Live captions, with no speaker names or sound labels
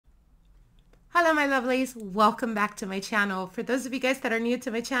Hello my lovelies, welcome back to my channel. For those of you guys that are new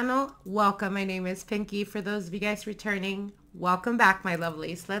to my channel, welcome. My name is Pinky. For those of you guys returning, welcome back my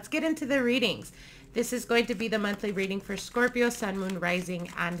lovelies. Let's get into the readings. This is going to be the monthly reading for Scorpio, Sun, Moon,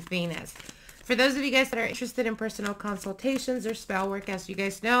 Rising, and Venus. For those of you guys that are interested in personal consultations or spell work, as you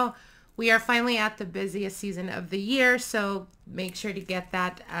guys know, we are finally at the busiest season of the year, so make sure to get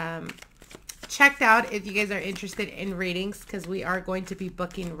that checked out if you guys are interested in readings, because we are going to be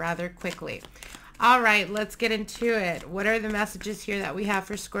booking rather quickly. All right, let's get into it. What are the messages here that we have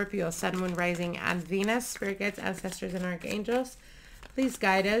for Scorpio, Sun, Moon, Rising, and Venus? Spirit guides, ancestors, and archangels, please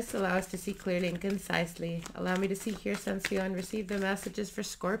guide us. Allow us to see clearly and concisely. Allow me to see, hear, sense, feel, and receive the messages for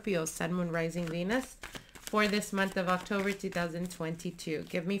Scorpio, Sun, Moon, Rising, Venus for this month of October 2022.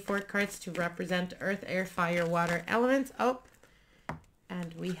 Give me 4 cards to represent earth, air, fire, water elements. Oh,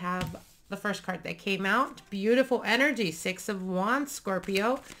 and we have the first card that came out. Beautiful energy. 6 of Wands,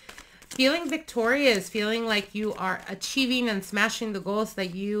 Scorpio. Feeling victorious, feeling like you are achieving and smashing the goals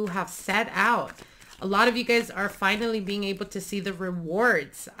that you have set out. A lot of you guys are finally being able to see the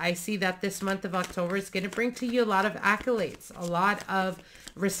rewards. I see that this month of October is going to bring to you a lot of accolades, a lot of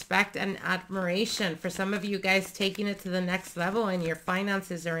respect and admiration. For some of you guys, taking it to the next level in your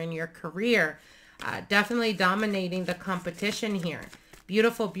finances or in your career. Definitely dominating the competition here.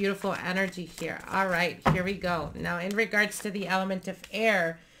 Beautiful, beautiful energy here. All right, here we go. Now, in regards to the element of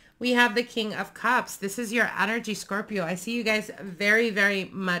air, we have the King of Cups. This is your energy, Scorpio. I see you guys very, very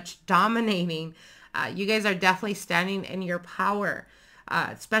much dominating. You guys are definitely standing in your power,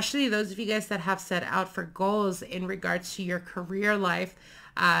 especially those of you guys that have set out for goals in regards to your career life.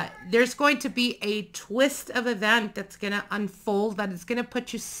 There's going to be a twist of event that's going to unfold, that is going to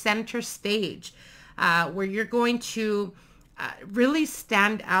put you center stage, where you're going to really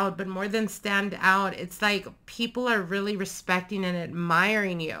stand out. But more than stand out, it's like people are really respecting and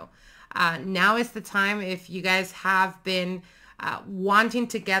admiring you. Now is the time, if you guys have been wanting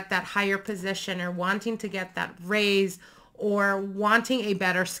to get that higher position or wanting to get that raise or wanting a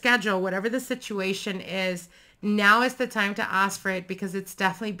better schedule, whatever the situation is, now is the time to ask for it, because it's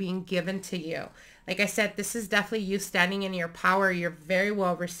definitely being given to you. Like I said, this is definitely you standing in your power. You're very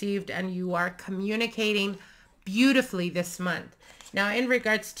well received and you are communicating beautifully this month. Now, in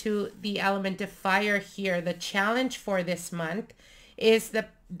regards to the element of fire here, the challenge for this month is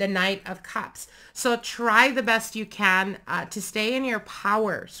the Knight of Cups. So try the best you can to stay in your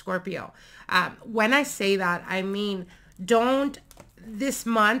power, Scorpio. When I say that, I mean, this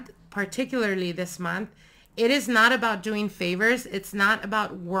month, particularly this month, it is not about doing favors. It's not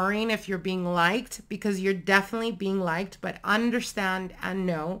about worrying if you're being liked, because you're definitely being liked, but understand and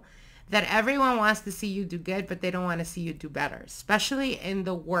know that everyone wants to see you do good, but they don't want to see you do better, especially in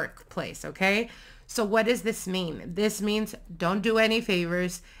the workplace, okay? So what does this mean? This means don't do any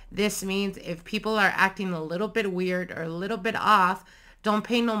favors. This means if people are acting a little bit weird or a little bit off, don't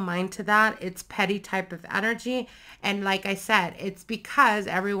pay no mind to that. It's petty type of energy. And like I said, it's because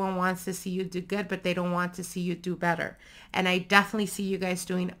everyone wants to see you do good, but they don't want to see you do better. And I definitely see you guys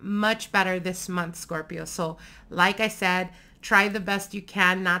doing much better this month, Scorpio. So like I said, try the best you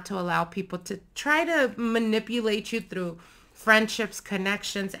can not to allow people to try to manipulate you through friendships,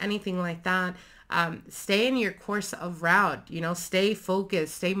 connections, anything like that. Stay in your course of route, stay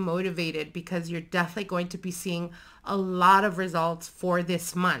focused, stay motivated, because you're definitely going to be seeing a lot of results for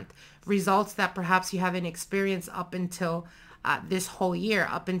this month. Results that perhaps you haven't experienced up until this whole year,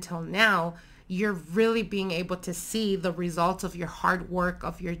 up until now. You're really being able to see the results of your hard work,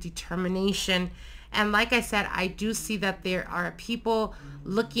 of your determination. And like I said, I do see that there are people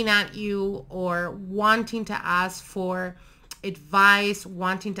looking at you or wanting to ask for advice,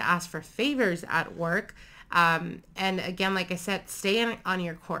 wanting to ask for favors at work. And again, like I said, stay on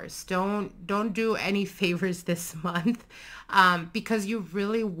your course. Don't do any favors this month, because you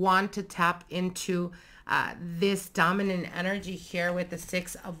really want to tap into this dominant energy here with the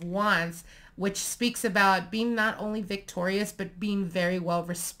 6 of Wands, which speaks about being not only victorious, but being very well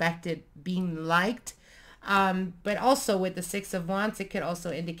respected, being liked. But also with the 6 of Wands, it could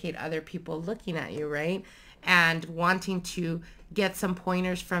also indicate other people looking at you, right? And wanting to get some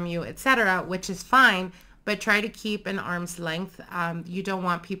pointers from you, etc., which is fine, but try to keep an arm's length. You don't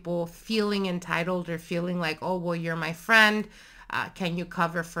want people feeling entitled or feeling like, oh, well, you're my friend. Can you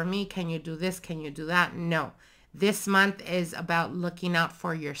cover for me? Can you do this? Can you do that? No. This month is about looking out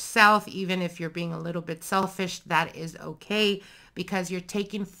for yourself. Even if you're being a little bit selfish, that is okay, because you're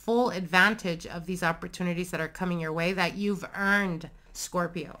taking full advantage of these opportunities that are coming your way that you've earned,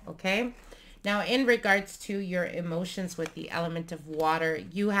 Scorpio, okay? Now, in regards to your emotions with the element of water,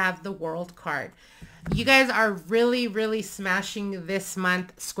 you have the World card. You guys are really, really smashing this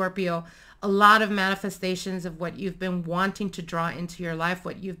month, Scorpio. A lot of manifestations of what you've been wanting to draw into your life,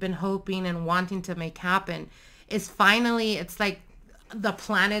 what you've been hoping and wanting to make happen is finally, it's like the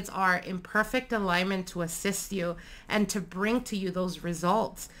planets are in perfect alignment to assist you and to bring to you those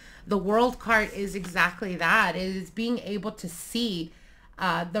results. The World card is exactly that. It is being able to see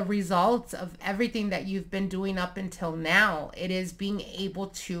the results of everything that you've been doing up until now. It is being able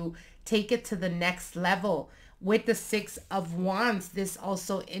to take it to the next level. With the Six of Wands, this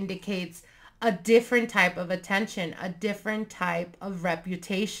also indicates a different type of attention, a different type of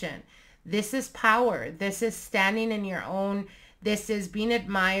reputation. This is power. This is standing in your own. This is being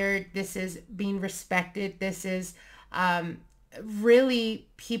admired. This is being respected. This is really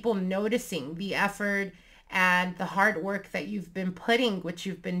people noticing the effort and the hard work that you've been putting, which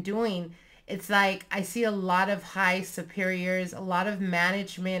you've been doing. It's like I see a lot of high superiors, a lot of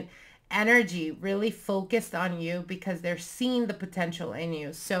management energy really focused on you because they're seeing the potential in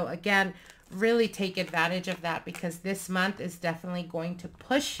you. So again, really take advantage of that, because this month is definitely going to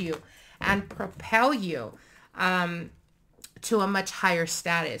push you and propel you to a much higher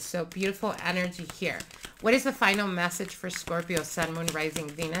status. So beautiful energy here. What is the final message for Scorpio, Sun, Moon, Rising,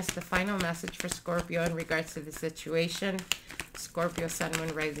 Venus? The final message for Scorpio in regards to the situation. Scorpio, Sun,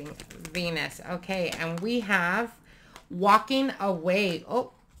 Moon, Rising, Venus. Okay, and we have walking away.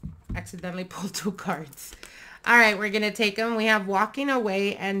 Oh, accidentally pulled 2 cards. All right, we're going to take them. We have walking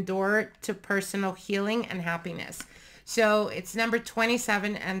away and door to personal healing and happiness. So it's number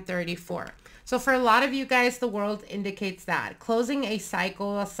 27 and 34. So for a lot of you guys, the world indicates that. Closing a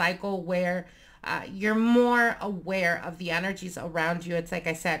cycle where you're more aware of the energies around you. It's like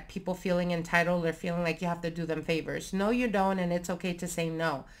I said, people feeling entitled or feeling like you have to do them favors. No, you don't, and it's okay to say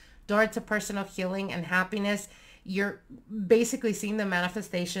no. Door to personal healing and happiness. You're basically seeing the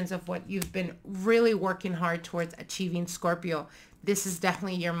manifestations of what you've been really working hard towards achieving, Scorpio. This is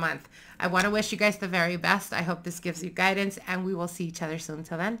definitely your month. I want to wish you guys the very best. I hope this gives you guidance, and we will see each other soon.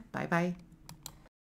 Till then, bye-bye.